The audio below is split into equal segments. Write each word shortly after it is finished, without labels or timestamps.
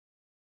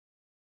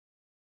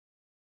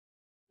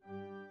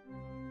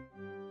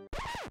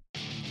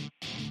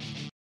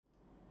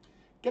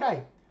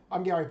G'day,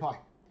 I'm Garry Pye.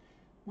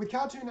 With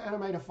Cartoon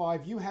Animator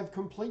 5, you have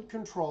complete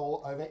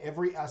control over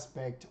every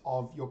aspect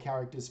of your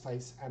character's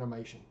face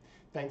animation,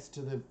 thanks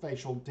to the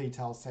facial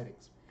detail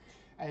settings.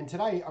 And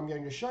today I'm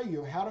going to show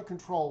you how to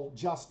control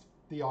just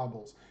the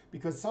eyeballs,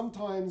 because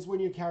sometimes when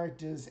your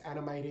character's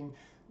animating,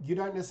 you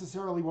don't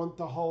necessarily want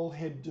the whole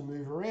head to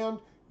move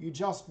around, you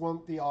just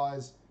want the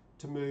eyes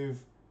to move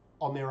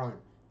on their own.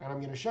 And I'm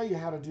going to show you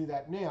how to do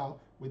that now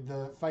with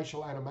the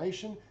facial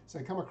animation.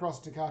 So come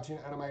across to Cartoon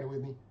Animator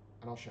with me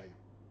and I'll show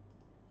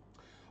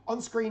you.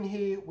 On screen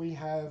here we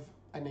have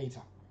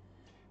Anita.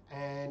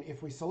 And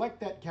if we select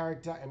that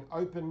character and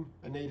open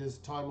Anita's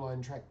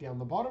timeline track down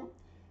the bottom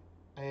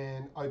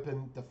and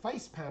open the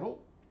face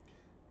panel,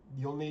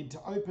 you'll need to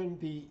open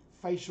the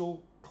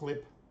facial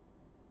clip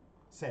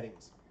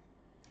settings.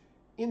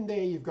 In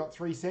there you've got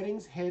three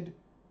settings: head,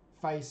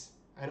 face,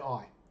 and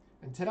eye.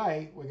 And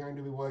today we're going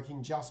to be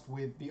working just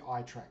with the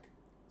eye track.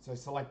 So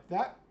select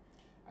that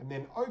and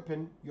then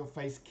open your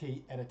face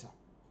key editor.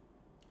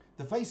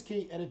 The face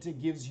key editor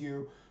gives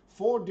you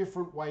 4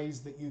 different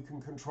ways that you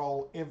can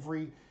control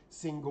every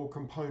single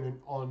component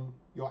on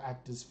your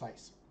actor's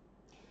face.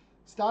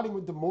 Starting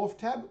with the Morph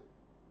tab,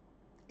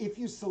 if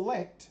you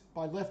select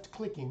by left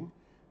clicking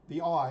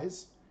the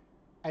eyes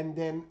and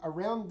then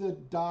around the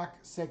dark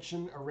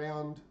section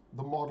around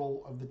the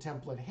model of the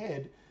template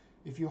head,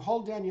 if you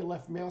hold down your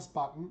left mouse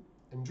button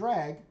and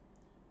drag,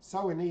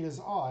 so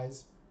Anita's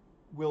eyes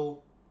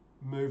will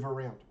move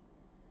around.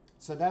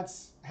 So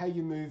that's how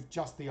you move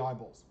just the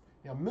eyeballs.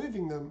 Now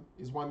moving them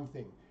is one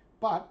thing,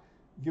 but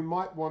you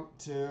might want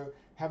to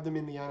have them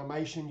in the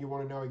animation. You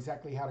want to know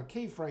exactly how to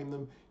keyframe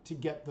them to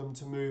get them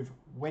to move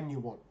when you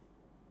want.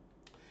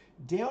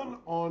 Down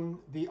on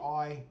the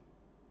eye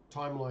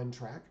timeline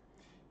track,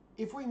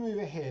 if we move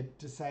ahead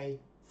to say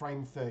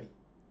frame 30,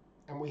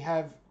 and we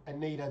have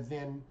Anita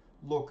then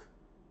look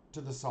to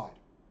the side,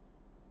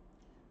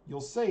 you'll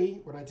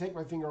see when I take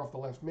my finger off the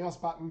left mouse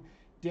button,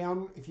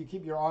 down, if you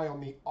keep your eye on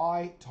the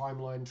eye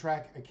timeline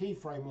track, a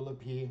keyframe will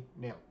appear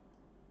now.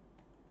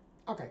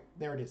 Okay,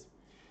 there it is.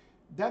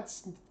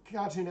 That's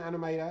Cartoon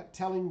Animator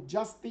telling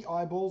just the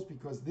eyeballs,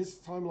 because this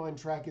timeline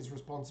track is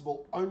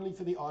responsible only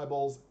for the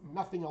eyeballs,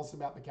 nothing else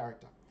about the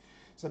character.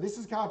 So this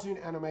is Cartoon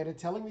Animator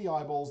telling the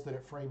eyeballs that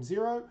at frame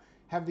 0,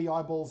 have the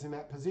eyeballs in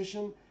that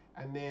position,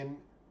 and then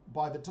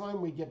by the time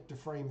we get to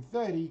frame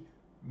 30,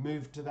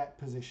 move to that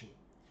position.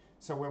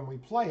 So when we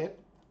play it,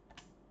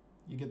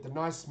 you get the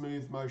nice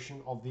smooth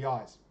motion of the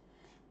eyes.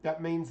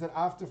 That means that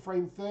after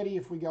frame 30,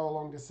 if we go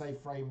along to say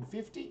frame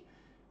 50,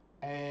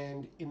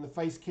 and in the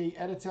face key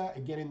editor,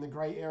 again in the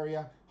gray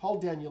area,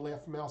 hold down your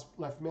left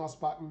mouse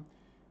button,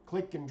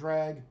 click and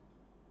drag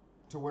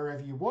to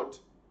wherever you want.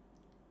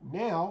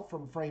 Now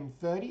from frame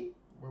 30,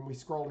 when we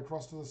scroll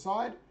across to the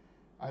side,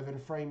 over to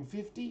frame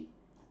 50,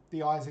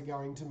 the eyes are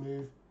going to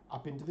move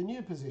up into the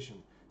new position.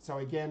 So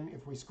again,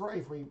 if we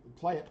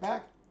play it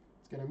back,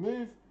 it's going to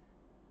move,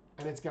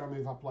 and it's going to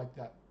move up like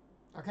that.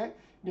 Okay?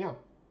 Now,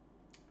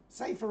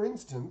 say for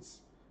instance,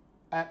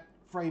 at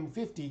frame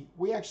 50,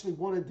 we actually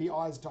wanted the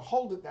eyes to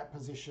hold at that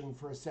position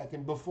for a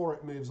second before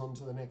it moves on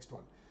to the next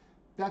one.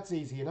 That's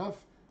easy enough.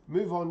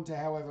 Move on to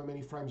however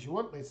many frames you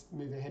want. Let's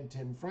move ahead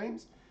 10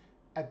 frames.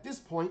 At this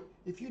point,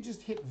 if you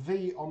just hit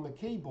V on the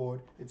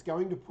keyboard, it's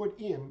going to put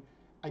in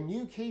a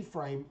new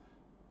keyframe,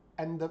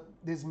 and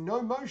there's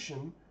no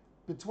motion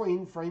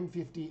between frame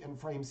 50 and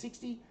frame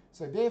 60,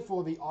 so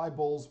therefore the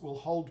eyeballs will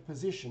hold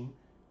position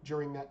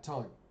during that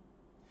time.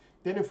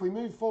 Then if we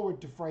move forward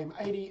to frame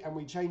 80 and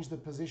we change the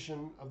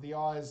position of the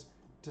eyes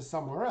to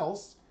somewhere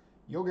else,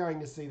 you're going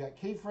to see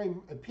that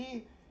keyframe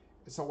appear.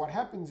 So what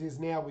happens is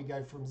now we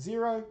go from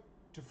 0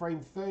 to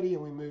frame 30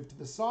 and we move to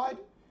the side.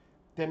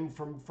 Then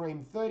from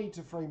frame 30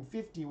 to frame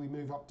 50, we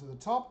move up to the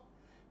top.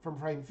 From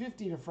frame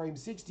 50 to frame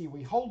 60,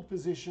 we hold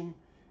position.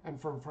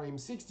 And from frame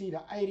 60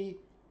 to 80,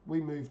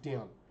 we move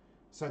down,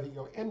 so that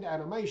your end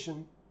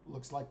animation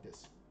looks like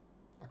this.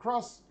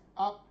 Across,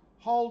 up,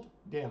 hold,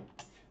 down.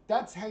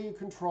 That's how you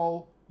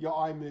control your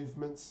eye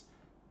movements.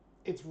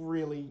 It's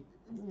really,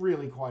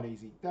 really quite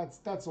easy.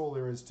 That's all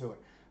there is to it.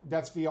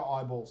 That's for your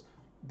eyeballs.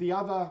 The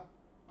other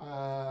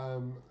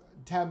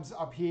tabs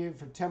up here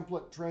for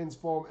template,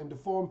 transform, and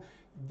deform,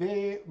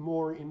 they're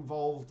more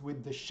involved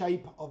with the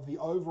shape of the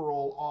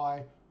overall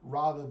eye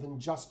rather than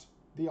just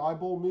the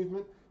eyeball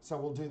movement. So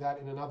we'll do that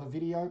in another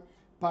video.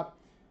 But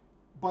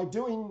by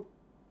doing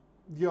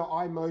your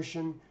eye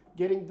motion,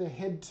 getting the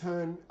head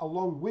turn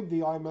along with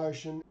the eye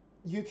motion,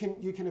 you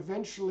can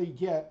eventually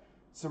get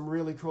some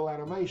really cool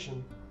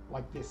animation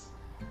like this.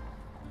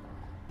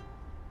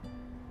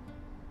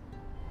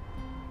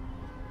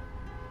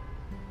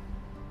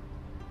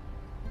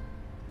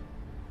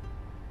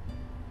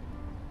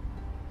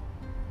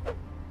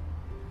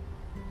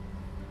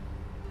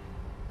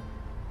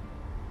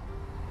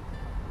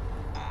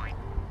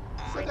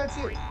 So that's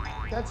it.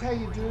 That's how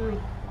you do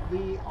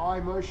the eye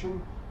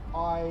motion.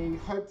 I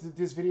hope that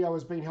this video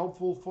has been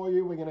helpful for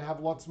you. We're going to have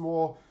lots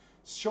more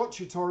short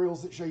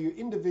tutorials that show you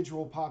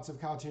individual parts of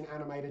Cartoon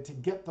Animator to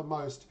get the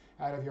most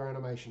out of your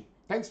animation.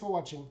 Thanks for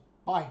watching.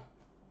 Bye.